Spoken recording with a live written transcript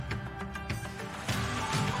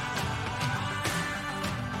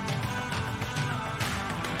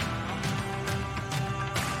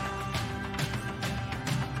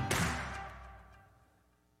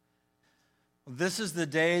This is the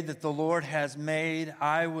day that the Lord has made.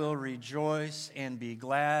 I will rejoice and be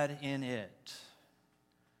glad in it.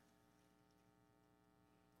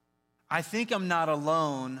 I think I'm not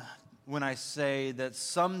alone when I say that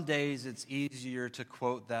some days it's easier to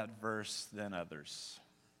quote that verse than others.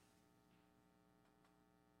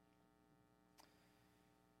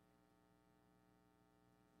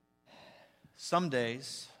 Some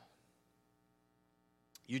days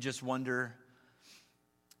you just wonder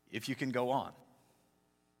if you can go on.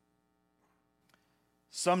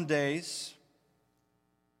 Some days,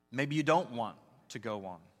 maybe you don't want to go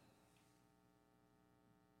on.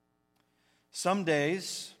 Some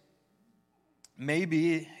days,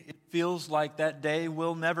 maybe it feels like that day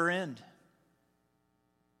will never end.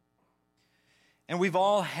 And we've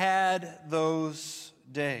all had those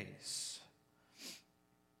days.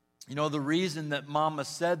 You know, the reason that Mama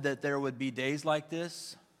said that there would be days like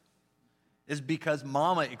this is because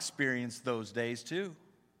Mama experienced those days too.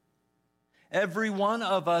 Every one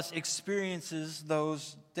of us experiences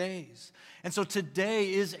those days. And so today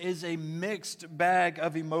is a mixed bag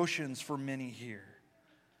of emotions for many here.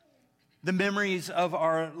 The memories of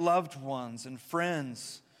our loved ones and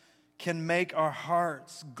friends can make our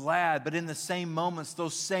hearts glad, but in the same moments,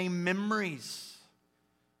 those same memories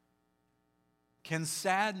can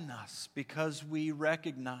sadden us because we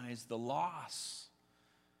recognize the loss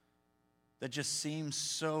that just seems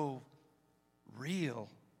so real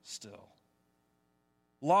still.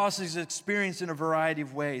 Loss is experienced in a variety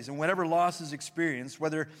of ways, and whenever loss is experienced,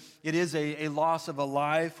 whether it is a loss of a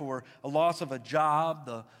life or a loss of a job,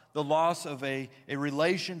 the loss of a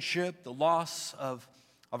relationship, the loss of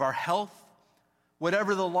our health,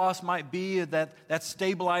 whatever the loss might be, that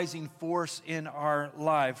stabilizing force in our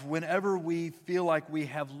life, whenever we feel like we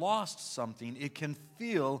have lost something, it can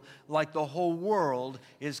feel like the whole world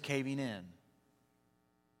is caving in.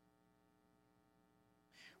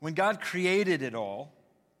 When God created it all,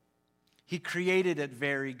 He created it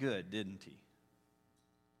very good, didn't He?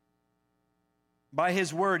 By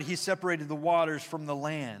His word, He separated the waters from the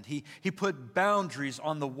land. He put boundaries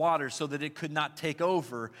on the water so that it could not take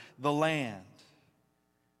over the land.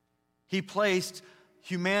 He placed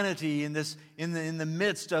humanity in the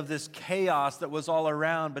midst of this chaos that was all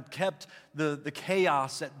around, but kept the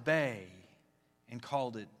chaos at bay and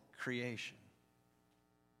called it creation.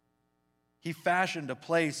 He fashioned a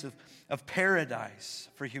place of paradise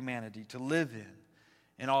for humanity to live in,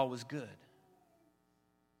 and all was good.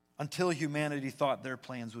 Until humanity thought their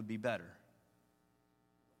plans would be better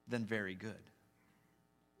than very good.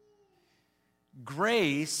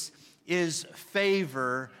 Grace is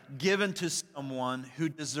favor given to someone who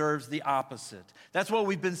deserves the opposite. That's what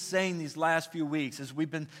we've been saying these last few weeks as we've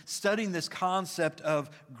been studying this concept of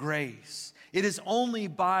grace. It is only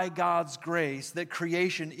by God's grace that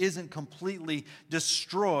creation isn't completely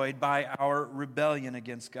destroyed by our rebellion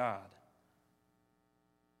against God.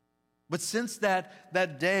 But since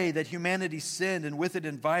that day that humanity sinned and with it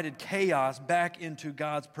invited chaos back into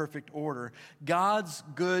God's perfect order, God's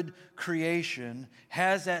good creation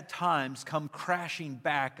has at times come crashing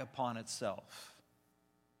back upon itself.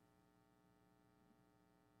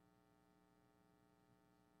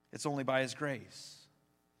 It's only by His grace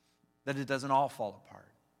that it doesn't all fall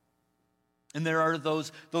apart. And there are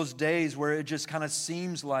those days where it just kind of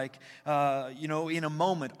seems like, in a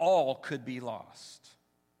moment, all could be lost.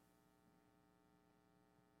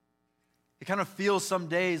 It kind of feels some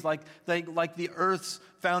days like the earth's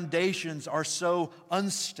foundations are so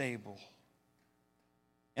unstable.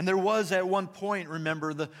 And there was at one point,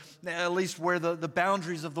 remember, at least where the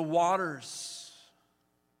boundaries of the waters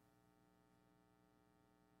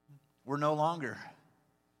were no longer.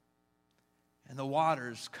 And the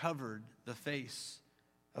waters covered the face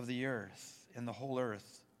of the earth, and the whole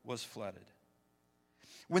earth was flooded.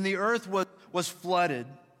 When the earth was flooded,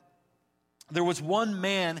 there was one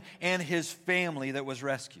man and his family that was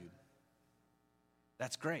rescued.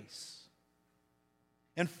 That's grace.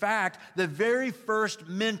 In fact, the very first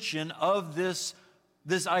mention of this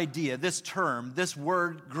idea, this term, this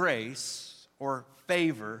word grace or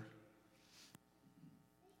favor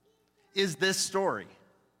is this story.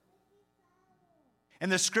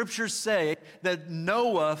 And the scriptures say that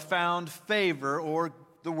Noah found favor, or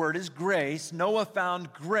the word is grace. Noah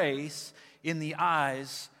found grace in the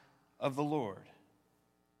eyes of the Lord.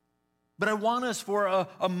 But I want us for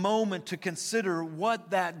a moment to consider what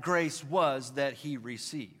that grace was that he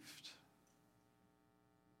received.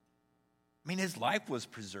 I mean, his life was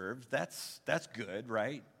preserved. That's good,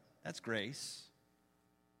 right? That's grace.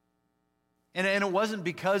 And it wasn't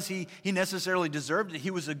because he necessarily deserved it.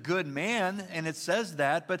 He was a good man, and it says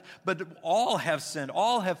that, but all have sinned.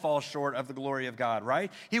 All have fallen short of the glory of God,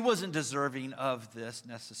 right? He wasn't deserving of this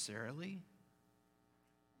necessarily.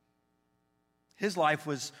 His life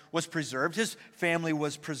was preserved. His family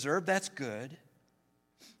was preserved. That's good.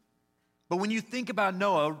 But when you think about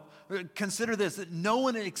Noah, consider this, that no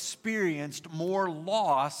one experienced more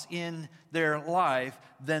loss in their life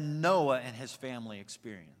than Noah and his family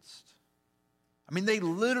experienced. I mean, they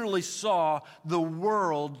literally saw the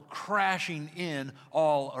world crashing in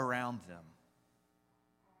all around them.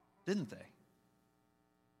 Didn't they?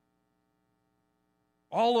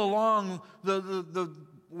 All along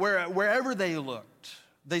wherever they looked,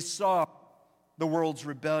 they saw the world's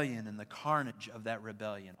rebellion and the carnage of that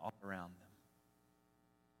rebellion all around them.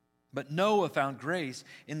 But Noah found grace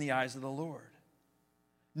in the eyes of the Lord.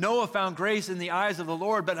 Noah found grace in the eyes of the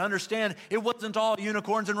Lord, but understand, it wasn't all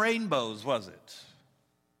unicorns and rainbows, was it?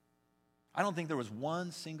 I don't think there was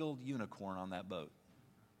one single unicorn on that boat.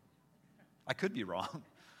 I could be wrong.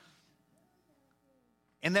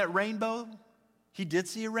 And that rainbow, he did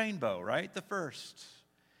see a rainbow, right? The first.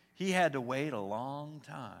 He had to wait a long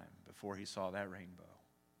time before he saw that rainbow.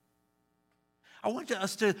 I want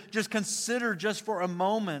us to just consider just for a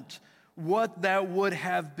moment what that would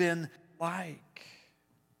have been like.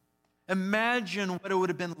 Imagine what it would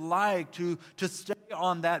have been like to stay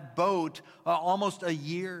on that boat almost a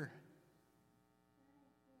year.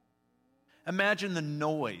 Imagine the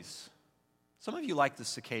noise. Some of you like the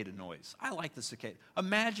cicada noise. I like the cicada.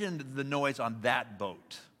 Imagine the noise on that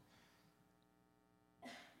boat.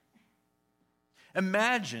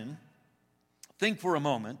 Imagine, think for a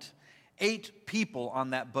moment, 8 people on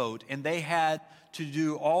that boat, and they had to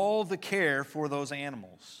do all the care for those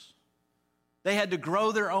animals. They had to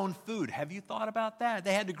grow their own food. Have you thought about that?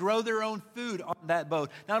 They had to grow their own food on that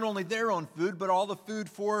boat. Not only their own food, but all the food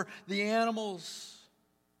for the animals.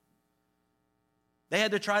 They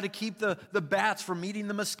had to try to keep the bats from eating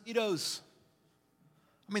the mosquitoes.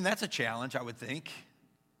 I mean, that's a challenge, I would think.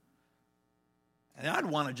 And I'd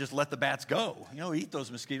want to just let the bats go. Eat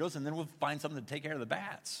those mosquitoes, and then we'll find something to take care of the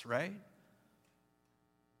bats, right?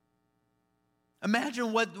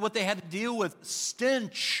 Imagine what they had to deal with.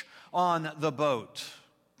 Stench on the boat.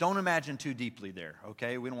 Don't imagine too deeply there,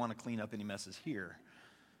 okay? We don't want to clean up any messes here.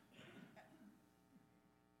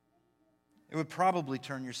 It would probably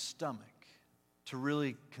turn your stomach to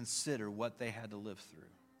really consider what they had to live through.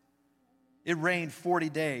 It rained 40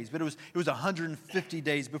 days, but it was 150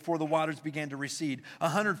 days before the waters began to recede.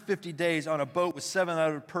 150 days on a boat with 7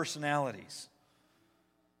 other personalities.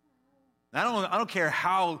 Now, I don't care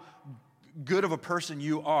how good of a person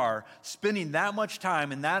you are, spending that much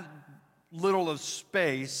time in that little of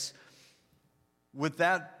space with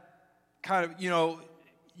that kind of,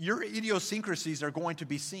 your idiosyncrasies are going to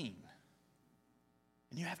be seen.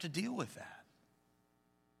 And you have to deal with that.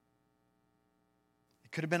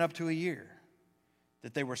 It could have been up to a year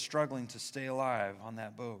that they were struggling to stay alive on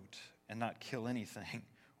that boat and not kill anything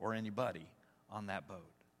or anybody on that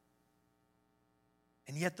boat.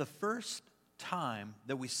 And yet the first time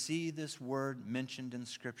that we see this word mentioned in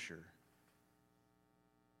Scripture,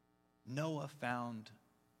 Noah found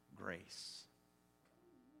grace.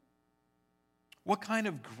 What kind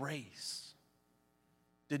of grace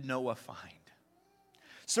did Noah find?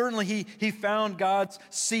 Certainly he found God's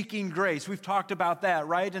seeking grace. We've talked about that,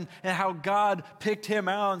 right? And how God picked him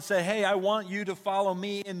out and said, hey, I want you to follow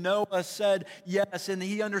me. And Noah said yes. And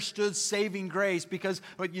he understood saving grace because,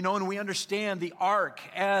 and we understand the ark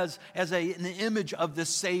as an image of the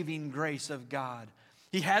saving grace of God.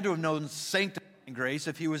 He had to have known sanctifying grace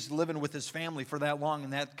if he was living with his family for that long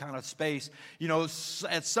in that kind of space.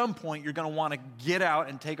 At some point you're going to want to get out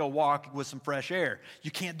and take a walk with some fresh air.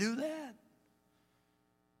 You can't do that.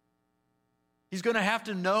 He's going to have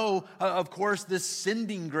to know, of course, this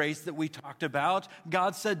sending grace that we talked about.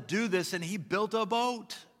 God said, do this, and he built a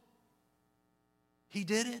boat. He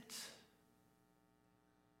did it.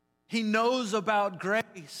 He knows about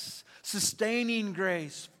grace, sustaining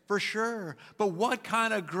grace, for sure. But what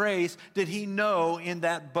kind of grace did he know in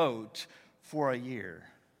that boat for a year?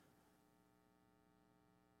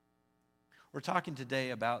 We're talking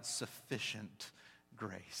today about sufficient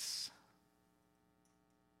grace.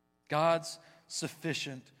 God's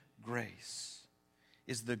sufficient grace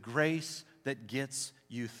is the grace that gets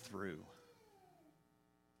you through.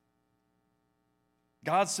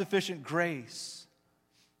 God's sufficient grace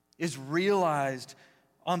is realized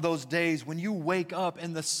on those days when you wake up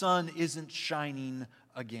and the sun isn't shining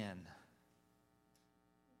again.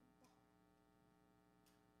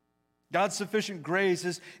 God's sufficient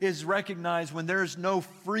grace is recognized when there is no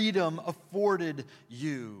freedom afforded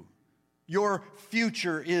you. Your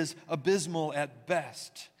future is abysmal at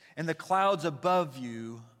best, and the clouds above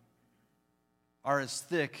you are as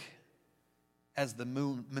thick as the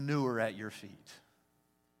manure at your feet.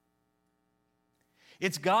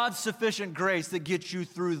 It's God's sufficient grace that gets you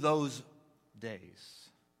through those days.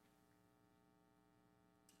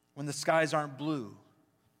 When the skies aren't blue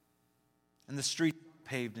and the streets aren't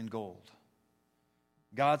paved in gold.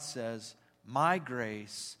 God says, my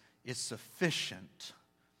grace is sufficient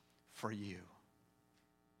for you.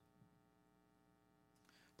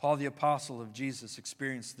 Paul the apostle of Jesus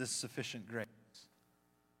experienced this sufficient grace.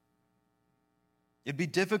 It'd be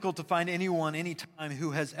difficult to find anyone, anytime,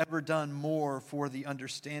 who has ever done more for the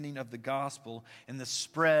understanding of the gospel and the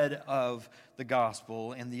spread of the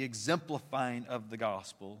gospel and the exemplifying of the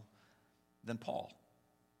gospel than Paul.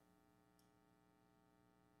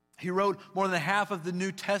 He wrote more than half of the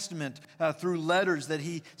New Testament through letters that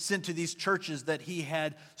he sent to these churches that he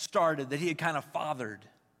had started, that he had kind of fathered.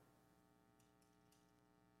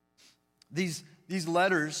 These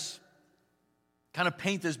letters kind of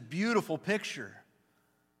paint this beautiful picture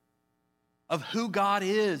of who God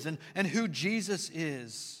is and who Jesus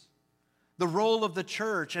is, the role of the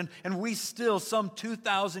church. And we still, some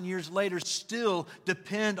 2,000 years later, still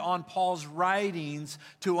depend on Paul's writings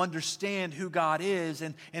to understand who God is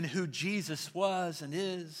and who Jesus was and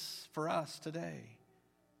is for us today.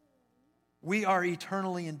 We are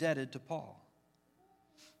eternally indebted to Paul.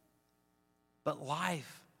 But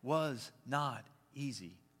life was not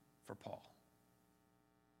easy for Paul.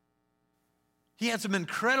 He had some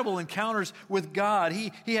incredible encounters with God.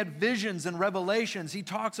 He had visions and revelations. He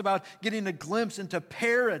talks about getting a glimpse into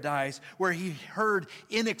paradise where he heard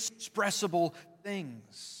inexpressible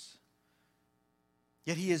things.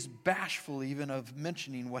 Yet he is bashful even of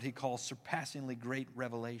mentioning what he calls surpassingly great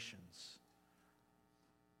revelations.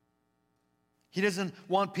 He doesn't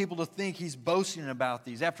want people to think he's boasting about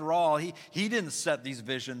these. After all, he didn't set these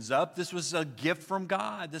visions up. This was a gift from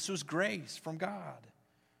God. This was grace from God.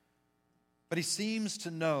 But he seems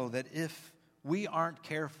to know that if we aren't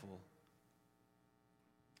careful,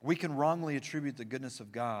 we can wrongly attribute the goodness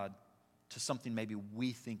of God to something maybe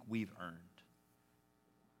we think we've earned.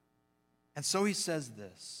 And so he says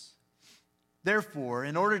this, therefore,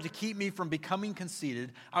 in order to keep me from becoming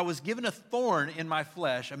conceited, I was given a thorn in my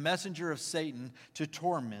flesh, a messenger of Satan to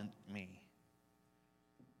torment me.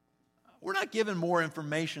 We're not given more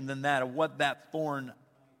information than that of what that thorn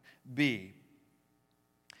be.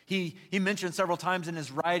 He mentioned several times in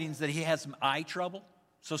his writings that he had some eye trouble.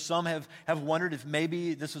 So some have wondered if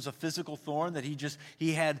maybe this was a physical thorn, that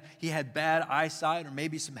he had bad eyesight, or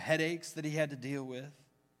maybe some headaches that he had to deal with.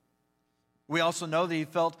 We also know that he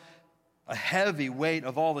felt a heavy weight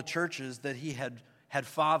of all the churches that he had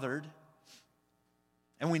fathered.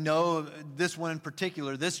 And we know this one in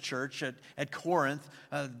particular, this church at Corinth,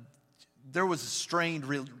 there was a strained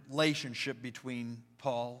relationship between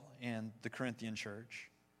Paul and the Corinthian church.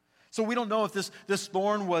 So we don't know if this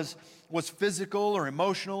thorn was physical or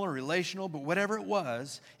emotional or relational, but whatever it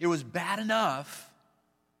was bad enough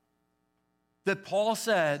that Paul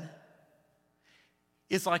said,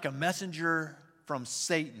 it's like a messenger from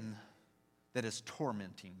Satan that is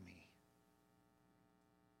tormenting me.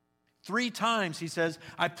 3 times, he says,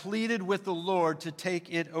 I pleaded with the Lord to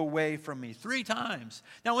take it away from me. 3 times.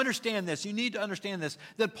 Now understand this. You need to understand this,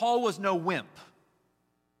 that Paul was no wimp.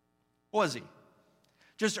 Was he?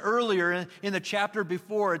 Just earlier in the chapter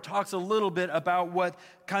before, it talks a little bit about what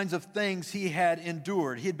kinds of things he had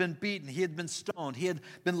endured. He had been beaten. He had been stoned. He had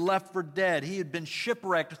been left for dead. He had been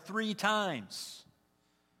shipwrecked 3 times.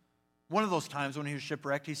 One of those times when he was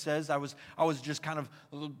shipwrecked, he says, I was just kind of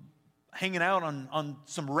hanging out on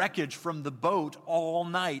some wreckage from the boat all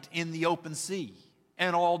night in the open sea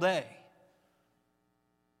and all day.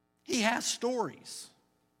 He has stories.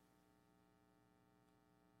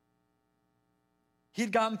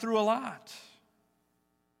 He'd gotten through a lot.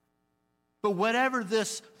 But whatever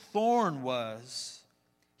this thorn was,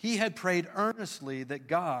 he had prayed earnestly that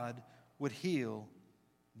God would heal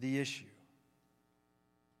the issue.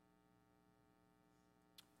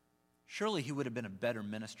 Surely he would have been a better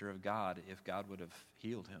minister of God if God would have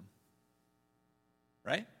healed him.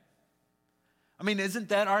 Right? I mean, isn't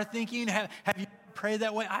that our thinking? Have you prayed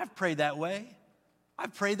that way? I've prayed that way.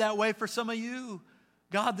 I've prayed that way for some of you.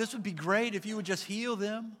 God, this would be great if you would just heal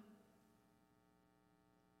them.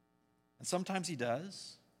 And sometimes he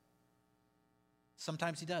does.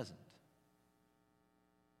 Sometimes he doesn't.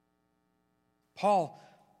 Paul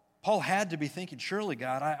had to be thinking, surely,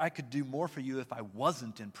 God, I could do more for you if I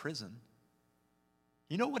wasn't in prison.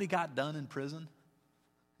 You know what he got done in prison?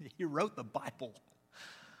 He wrote the Bible.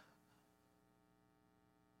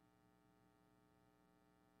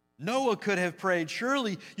 Noah could have prayed,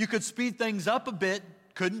 surely you could speed things up a bit,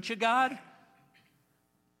 couldn't you, God?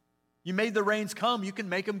 You made the rains come, you can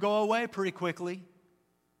make them go away pretty quickly.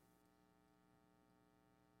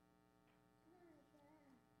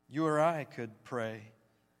 You or I could pray,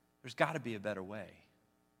 there's got to be a better way.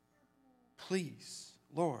 Please,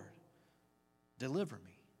 Lord, deliver me.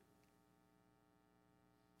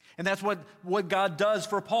 And that's what God does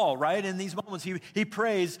for Paul, right? In these moments, he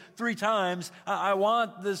prays 3 times, I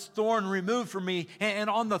want this thorn removed from me. And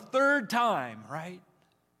on the 3rd time, right?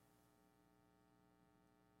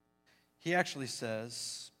 He actually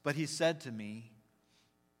says, but he said to me,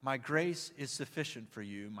 my grace is sufficient for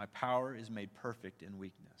you. My power is made perfect in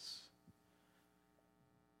weakness.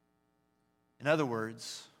 In other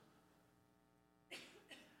words,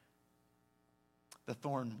 the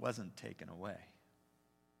thorn wasn't taken away.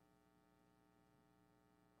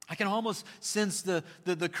 I can almost sense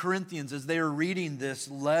the Corinthians as they are reading this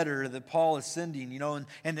letter that Paul is sending, and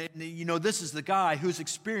this is the guy who's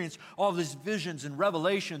experienced all these visions and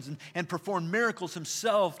revelations and performed miracles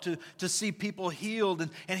himself to see people healed.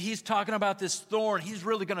 And he's talking about this thorn. He's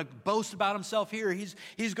really going to boast about himself here.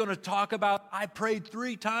 He's going to talk about, I prayed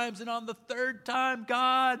 3 times, and on the 3rd time,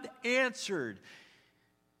 God answered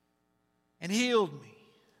and healed me.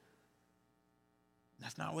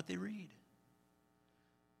 That's not what they read.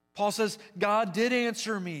 Paul says, God did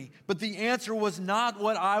answer me, but the answer was not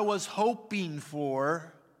what I was hoping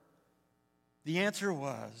for. The answer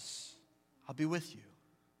was, I'll be with you.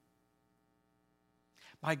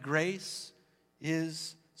 My grace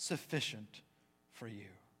is sufficient for you.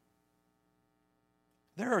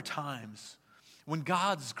 There are times when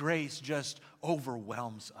God's grace just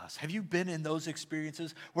overwhelms us. Have you been in those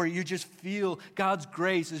experiences where you just feel God's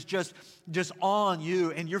grace is just on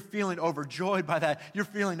you and you're feeling overjoyed by that? You're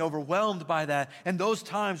feeling overwhelmed by that. And those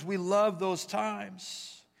times, we love those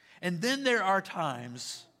times. And then there are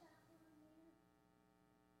times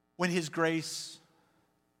when His grace,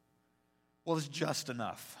 is just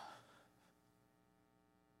enough.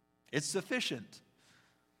 It's sufficient.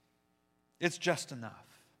 It's just enough.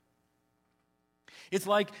 It's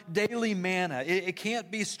like daily manna. It can't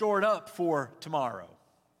be stored up for tomorrow.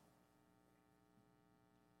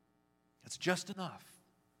 It's just enough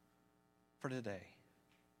for today.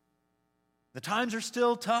 The times are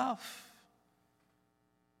still tough,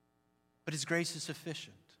 but His grace is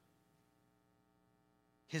sufficient.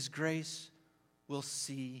 His grace will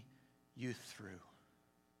see you through.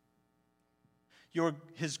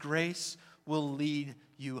 His grace will lead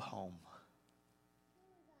you home.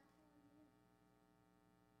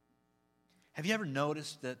 Have you ever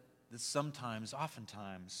noticed that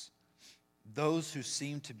oftentimes, those who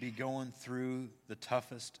seem to be going through the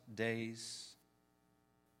toughest days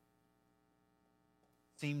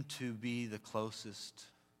seem to be the closest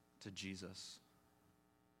to Jesus?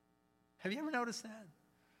 Have you ever noticed that?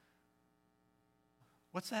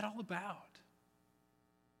 What's that all about?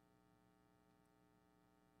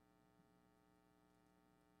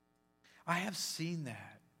 I have seen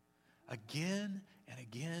that again and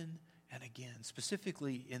again and again,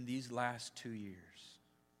 specifically in these last 2 years.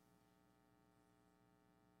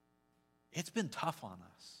 It's been tough on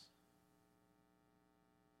us.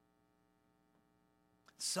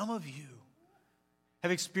 Some of you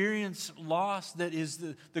have experienced loss that is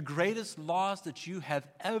the greatest loss that you have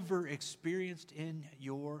ever experienced in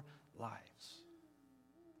your lives.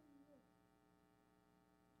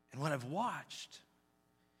 And what I've watched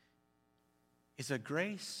is a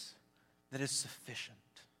grace that is sufficient.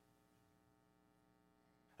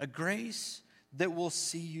 A grace that will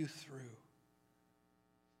see you through.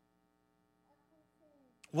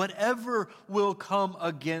 Whatever will come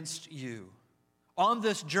against you on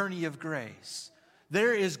this journey of grace,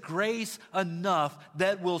 there is grace enough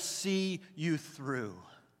that will see you through.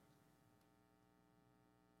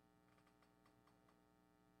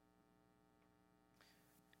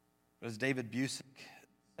 But as David Busick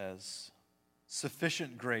says,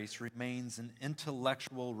 sufficient grace remains an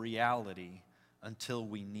intellectual reality until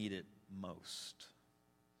we need it most.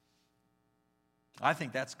 I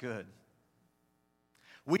think that's good.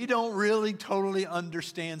 We don't really totally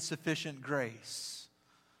understand sufficient grace.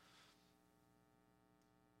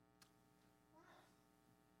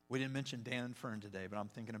 We didn't mention Dan and Fern today, but I'm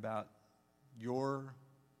thinking about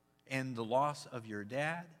the loss of your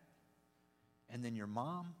dad, and then your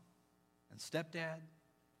mom and stepdad.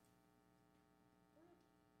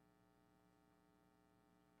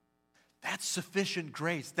 That's sufficient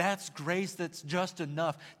grace. That's grace that's just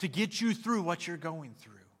enough to get you through what you're going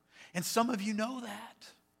through. And some of you know that.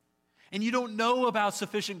 And you don't know about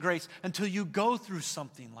sufficient grace until you go through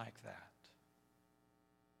something like that.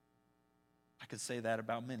 I could say that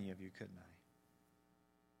about many of you, couldn't I?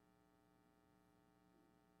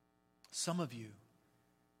 Some of you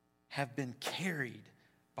have been carried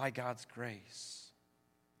by God's grace.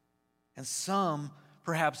 And some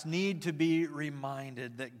perhaps need to be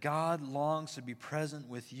reminded that God longs to be present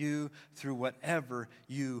with you through whatever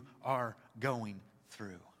you are going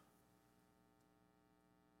through.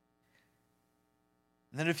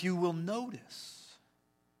 And that if you will notice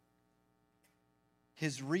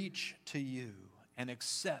His reach to you and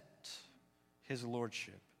accept His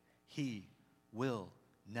lordship, He will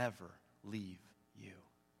never leave you.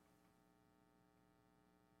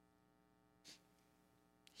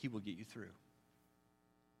 He will get you through.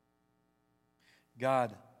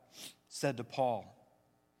 God said to Paul,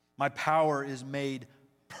 "My power is made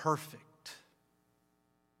perfect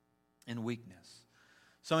in weakness."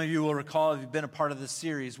 Some of you will recall, if you've been a part of this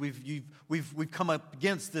series, we've come up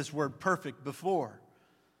against this word perfect before.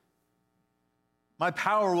 My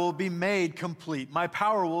power will be made complete. My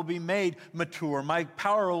power will be made mature. My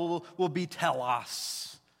power will be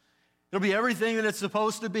telos. It'll be everything that it's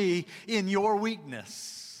supposed to be in your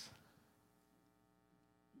weakness.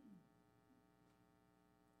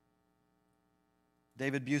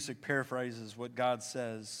 David Busick paraphrases what God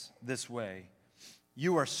says this way: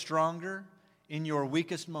 "You are stronger in your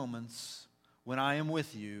weakest moments when I am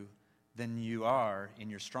with you than you are in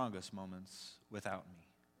your strongest moments without me."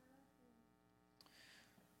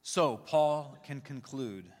 So Paul can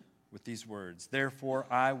conclude with these words: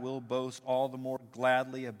 "Therefore I will boast all the more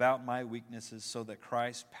gladly about my weaknesses, so that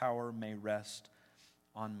Christ's power may rest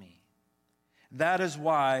on me. That is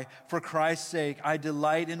why, for Christ's sake, I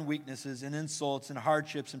delight in weaknesses and insults and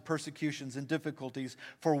hardships and persecutions and difficulties.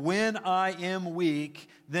 For when I am weak,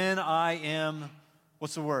 then I am,"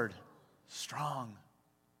 what's the word? Strong.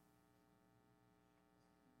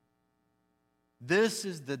 This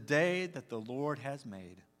is the day that the Lord has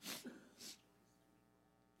made.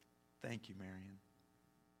 Thank you, Marion.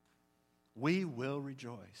 We will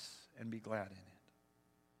rejoice and be glad in it.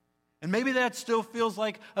 And maybe that still feels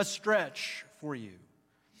like a stretch for you.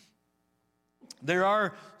 There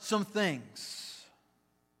are some things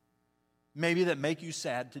maybe that make you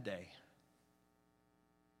sad today.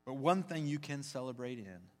 But one thing you can celebrate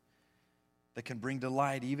in that can bring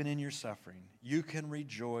delight even in your suffering: you can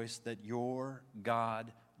rejoice that your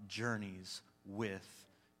God journeys with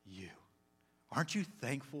you. Aren't you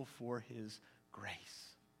thankful for His grace?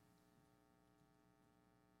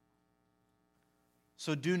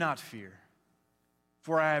 So do not fear,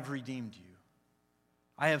 for I have redeemed you.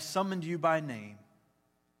 I have summoned you by name.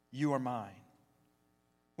 You are mine.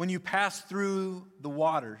 When you pass through the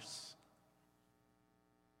waters,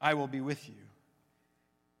 I will be with you.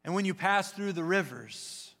 And when you pass through the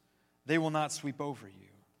rivers, they will not sweep over you.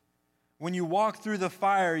 When you walk through the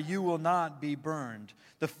fire, you will not be burned.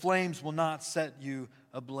 The flames will not set you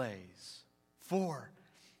ablaze. For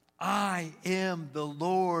I am the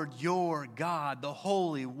Lord your God, the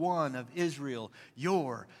Holy One of Israel,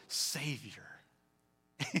 your Savior.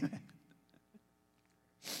 Amen.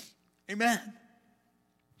 Amen.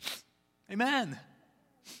 Amen.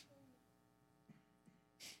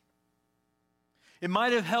 It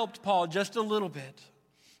might have helped Paul just a little bit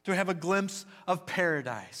to have a glimpse of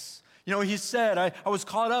paradise. You know, he said, I was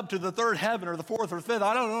caught up to the third heaven or the fourth or fifth.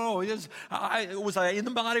 I don't know. Was I in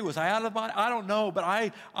the body? Was I out of the body? I don't know. But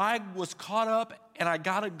I was caught up and I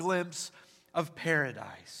got a glimpse of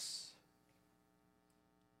paradise.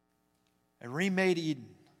 A remade Eden,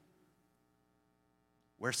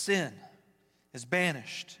 where sin is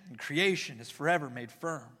banished and creation is forever made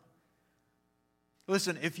firm.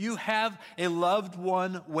 Listen, if you have a loved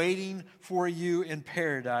one waiting for you in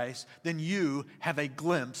paradise, then you have a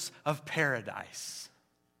glimpse of paradise.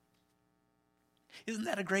 Isn't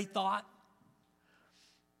that a great thought?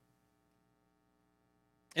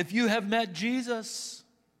 If you have met Jesus,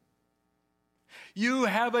 you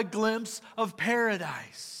have a glimpse of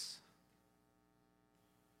paradise.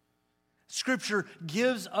 Scripture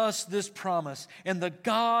gives us this promise, and the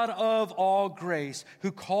God of all grace,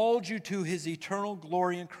 who called you to His eternal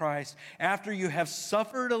glory in Christ, after you have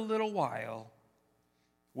suffered a little while,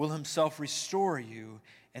 will Himself restore you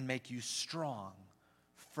and make you strong,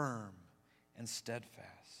 firm, and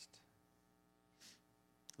steadfast.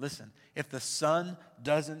 Listen, if the sun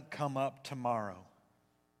doesn't come up tomorrow,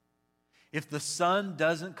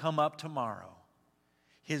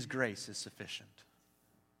 His grace is sufficient.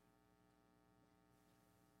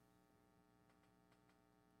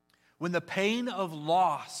 when the pain of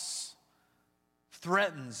loss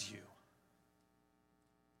threatens you,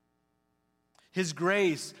 His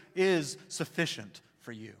grace is sufficient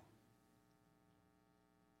for you.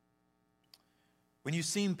 When you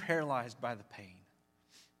seem paralyzed by the pain,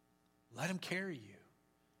 let Him carry you.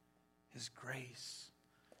 His grace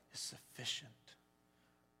is sufficient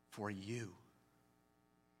for you.